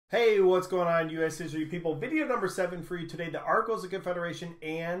Hey, what's going on, U.S. history people? Video number 7 for you today. The Articles of Confederation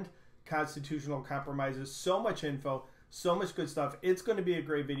and constitutional compromises. So much info, so much good stuff. It's going to be a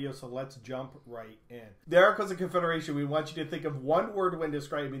great video, so let's jump right in. The Articles of Confederation, we want you to think of one word when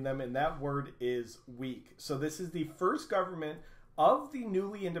describing them, and that word is weak. So this is the first government of the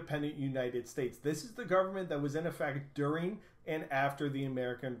newly independent United States. This is the government that was in effect during and after the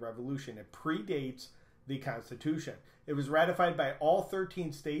American Revolution. It predates the Constitution. It was ratified by all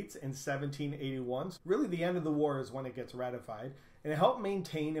 13 states in 1781. Really, the end of the war is when it gets ratified, and it helped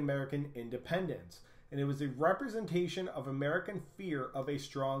maintain American independence. And it was a representation of American fear of a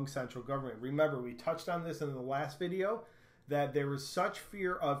strong central government. Remember, we touched on this in the last video, that there was such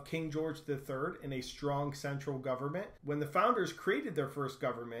fear of King George III and a strong central government. When the founders created their first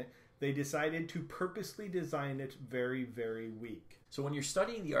government, they decided to purposely design it very, very weak. So when you're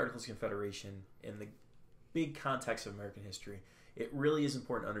studying the Articles of Confederation in the big context of American history, it really is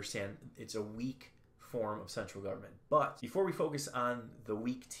important to understand it's a weak form of central government. But before we focus on the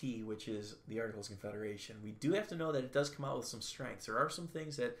weak T, which is the Articles of Confederation, we do have to know that it does come out with some strengths. There are some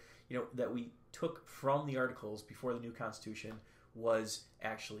things that that we took from the Articles before the new Constitution was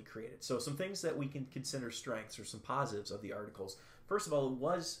actually created. So some things that we can consider strengths or some positives of the Articles. First of all, it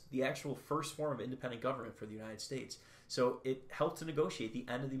was the actual first form of independent government for the United States. So it helped to negotiate the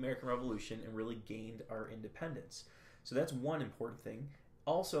end of the American Revolution and really gained our independence. So that's one important thing.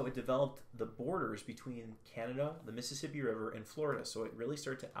 Also, it developed the borders between Canada, the Mississippi River, and Florida. So it really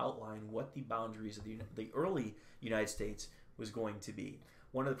started to outline what the boundaries of the early United States was going to be.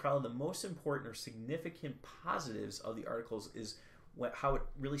 One of probably the most important or significant positives of the Articles is how it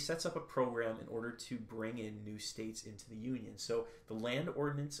really sets up a program in order to bring in new states into the Union. So the Land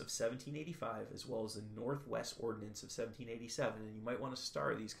Ordinance of 1785, as well as the Northwest Ordinance of 1787, and you might want to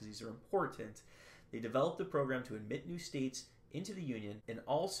star these because these are important. They developed a program to admit new states into the Union, and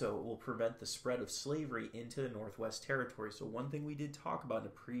also will prevent the spread of slavery into the Northwest Territory. So one thing we did talk about in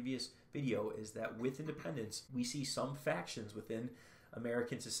a previous video is that with independence, we see some factions within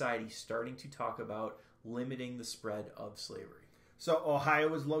American society starting to talk about limiting the spread of slavery. So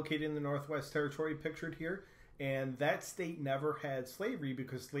Ohio is located in the Northwest Territory, pictured here, and that state never had slavery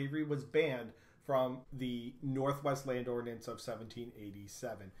because slavery was banned from the Northwest Land Ordinance of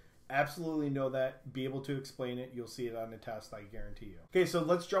 1787. Absolutely know that, be able to explain it. You'll see it on the test, I guarantee you. Okay, so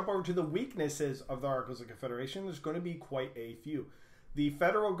let's jump over to the weaknesses of the Articles of Confederation. There's going to be quite a few. The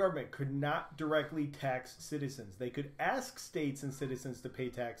federal government could not directly tax citizens. They could ask states and citizens to pay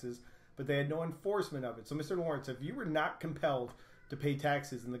taxes, but they had no enforcement of it. So, Mr. Lawrence, if you were not compelled to pay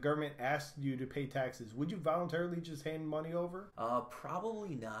taxes and the government asked you to pay taxes, would you voluntarily just hand money over?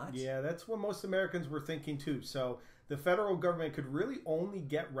 Probably not. Yeah, that's what most Americans were thinking too. So the federal government could really only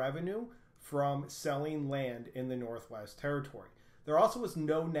get revenue from selling land in the Northwest Territory. There also was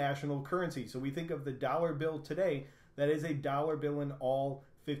no national currency. So we think of the dollar bill today, that is a dollar bill in all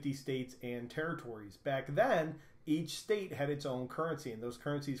 50 states and territories. Back then, each state had its own currency, and those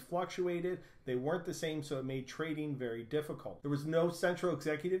currencies fluctuated. They weren't the same, so it made trading very difficult. There was no central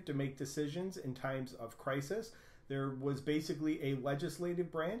executive to make decisions in times of crisis. There was basically a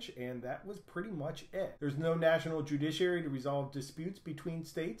legislative branch, and that was pretty much it. There's no national judiciary to resolve disputes between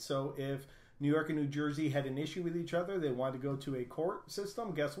states, so if New York and New Jersey had an issue with each other, they wanted to go to a court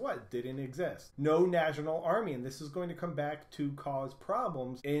system, guess what? Didn't exist. No national army, and this is going to come back to cause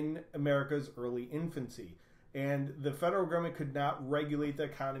problems in America's early infancy. And the federal government could not regulate the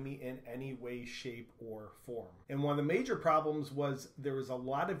economy in any way, shape, or form. And one of the major problems was there was a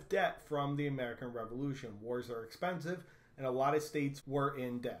lot of debt from the American Revolution. Wars are expensive, and a lot of states were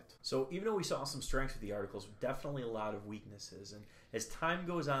in debt. So even though we saw some strengths with the Articles, definitely a lot of weaknesses. And as time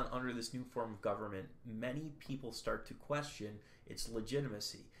goes on under this new form of government, many people start to question its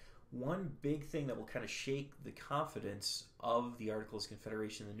legitimacy. One big thing that will kind of shake the confidence of the Articles of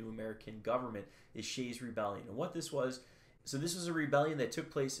Confederation, the new American government, is Shays' Rebellion. And what this was, so this was a rebellion that took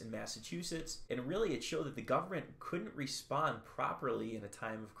place in Massachusetts, and really it showed that the government couldn't respond properly in a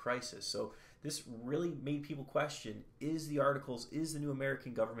time of crisis. So this really made people question, is the Articles, is the new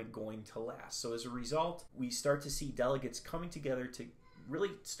American government going to last? So as a result, we start to see delegates coming together to really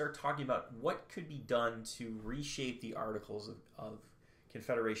start talking about what could be done to reshape the Articles of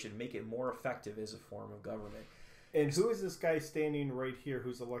Confederation, make it more effective as a form of government. And who is this guy standing right here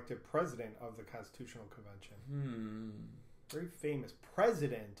who's elected president of the Constitutional Convention? Very famous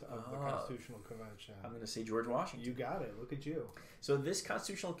president of the Constitutional Convention. I'm going to say George Washington. You got it. Look at you. So this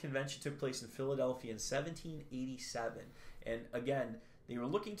Constitutional Convention took place in Philadelphia in 1787. And again, they were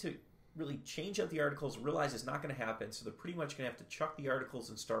looking to really change out the Articles, realize it's not going to happen, so they're pretty much going to have to chuck the Articles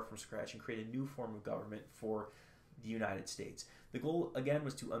and start from scratch and create a new form of government for the United States. The goal, again,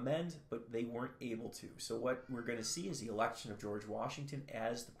 was to amend, but they weren't able to. So what we're going to see is the election of George Washington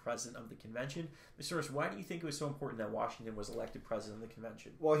as the president of the convention. Mr. Norris, why do you think it was so important that Washington was elected president of the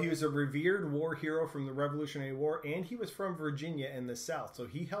convention? Well, he was a revered war hero from the Revolutionary War, and he was from Virginia in the South. So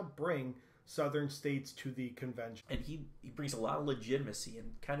he helped bring southern states to the convention. And he brings a lot of legitimacy,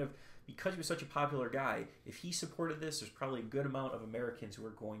 and kind of, because he was such a popular guy, if he supported this, there's probably a good amount of Americans who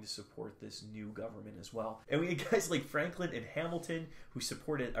are going to support this new government as well. And we had guys like Franklin and Hamilton who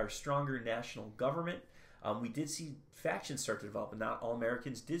supported our stronger national government. We did see factions start to develop, and not all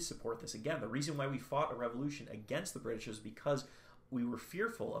Americans did support this. Again, the reason why we fought a revolution against the British was because we were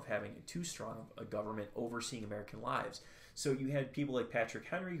fearful of having too strong a government overseeing American lives. So you had people like Patrick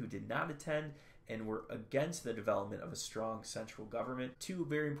Henry who did not attend and were against the development of a strong central government. Two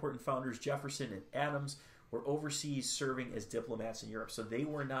very important founders, Jefferson and Adams, were overseas serving as diplomats in Europe, so they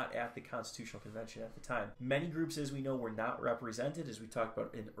were not at the Constitutional Convention at the time. Many groups, as we know, were not represented. As we talked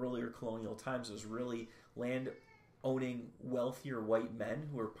about in earlier colonial times, it was really land-owning, wealthier white men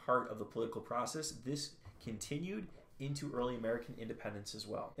who were part of the political process. This continued into early American independence as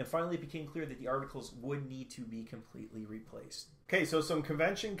well. And finally, it became clear that the Articles would need to be completely replaced. Okay, so some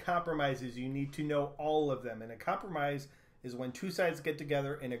convention compromises, you need to know all of them. And a compromise is when two sides get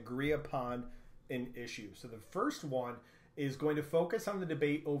together and agree upon an issue. So the first one is going to focus on the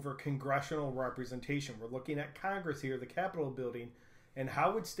debate over congressional representation. We're looking at Congress here, the Capitol building, and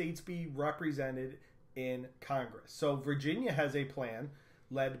how would states be represented in Congress. So Virginia has a plan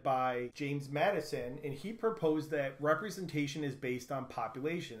led by James Madison, and he proposed that representation is based on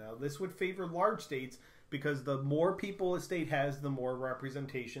population. Now, this would favor large states because the more people a state has, the more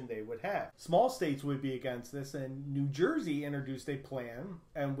representation they would have. Small states would be against this, and New Jersey introduced a plan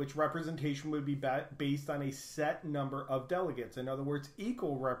in which representation would be based on a set number of delegates. In other words,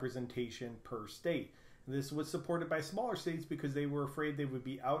 equal representation per state. This was supported by smaller states because they were afraid they would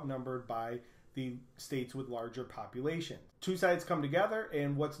be outnumbered by the states with larger populations. Two sides come together,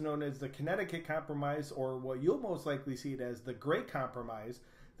 and what's known as the Connecticut Compromise, or what you'll most likely see it as the Great Compromise,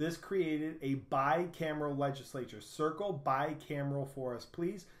 this created a bicameral legislature. Circle bicameral for us,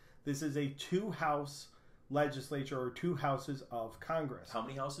 please. This is a two-house legislature, or two houses of Congress. How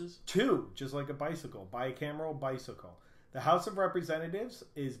many houses? Two, just like a bicycle. Bicameral bicycle. The House of Representatives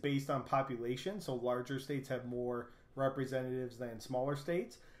is based on population, so larger states have more representatives than smaller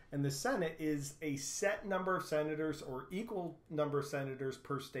states. And the Senate is a set number of senators, or equal number of senators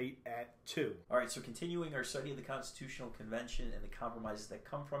per state at 2. All right, so continuing our study of the Constitutional Convention and the compromises that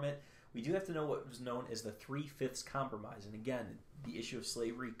come from it, we do have to know what was known as the 3/5 Compromise. And again, the issue of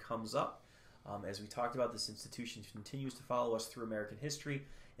slavery comes up. As we talked about, this institution continues to follow us through American history,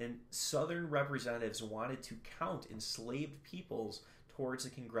 and Southern representatives wanted to count enslaved peoples towards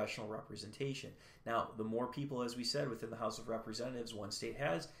the congressional representation. Now, the more people, as we said, within the House of Representatives one state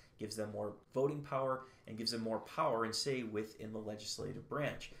has, gives them more voting power and gives them more power and say within the legislative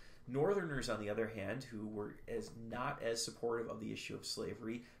branch. Northerners, on the other hand, who were not as supportive of the issue of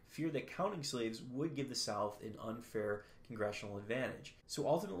slavery, feared that counting slaves would give the South an unfair congressional advantage. So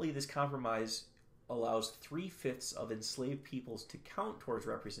ultimately, this compromise allows 3/5 of enslaved peoples to count towards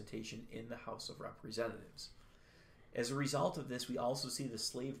representation in the House of Representatives. As a result of this, we also see the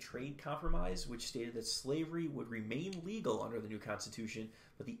Slave Trade Compromise, which stated that slavery would remain legal under the new Constitution,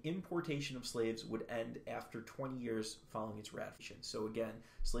 but the importation of slaves would end after 20 years following its ratification. So again,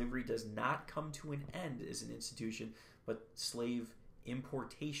 slavery does not come to an end as an institution, but slave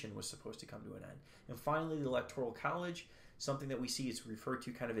importation was supposed to come to an end. And finally, the Electoral College, something that we see is referred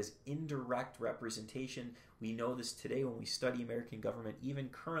to kind of as indirect representation. We know this today when we study American government, even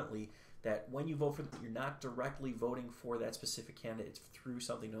currently, that when you vote for them, you're not directly voting for that specific candidate. It's through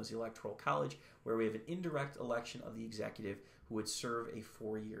something known as the Electoral College, where we have an indirect election of the executive who would serve a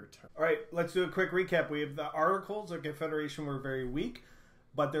 4-year term. All right, let's do a quick recap. We have the Articles of Confederation were very weak,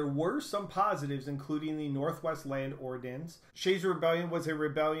 but there were some positives, including the Northwest Land Ordinance. Shays' Rebellion was a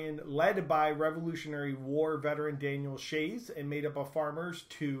rebellion led by Revolutionary War veteran Daniel Shays and made up of farmers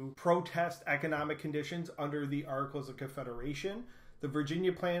to protest economic conditions under the Articles of Confederation. The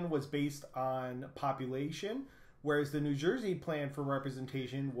Virginia plan was based on population, whereas the New Jersey plan for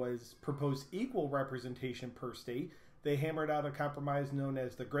representation was proposed equal representation per state. They hammered out a compromise known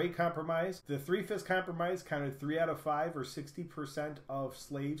as the Great Compromise. The 3/5 Compromise counted 3 out of 5, or 60% of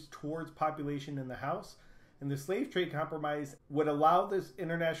slaves towards population in the House. And the Slave Trade Compromise would allow this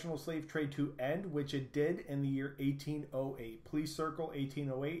international slave trade to end, which it did in the year 1808. Please circle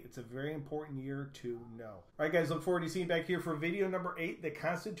 1808. It's a very important year to know. All right, guys, look forward to seeing you back here for video number 8, the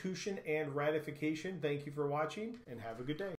Constitution and Ratification. Thank you for watching, and have a good day.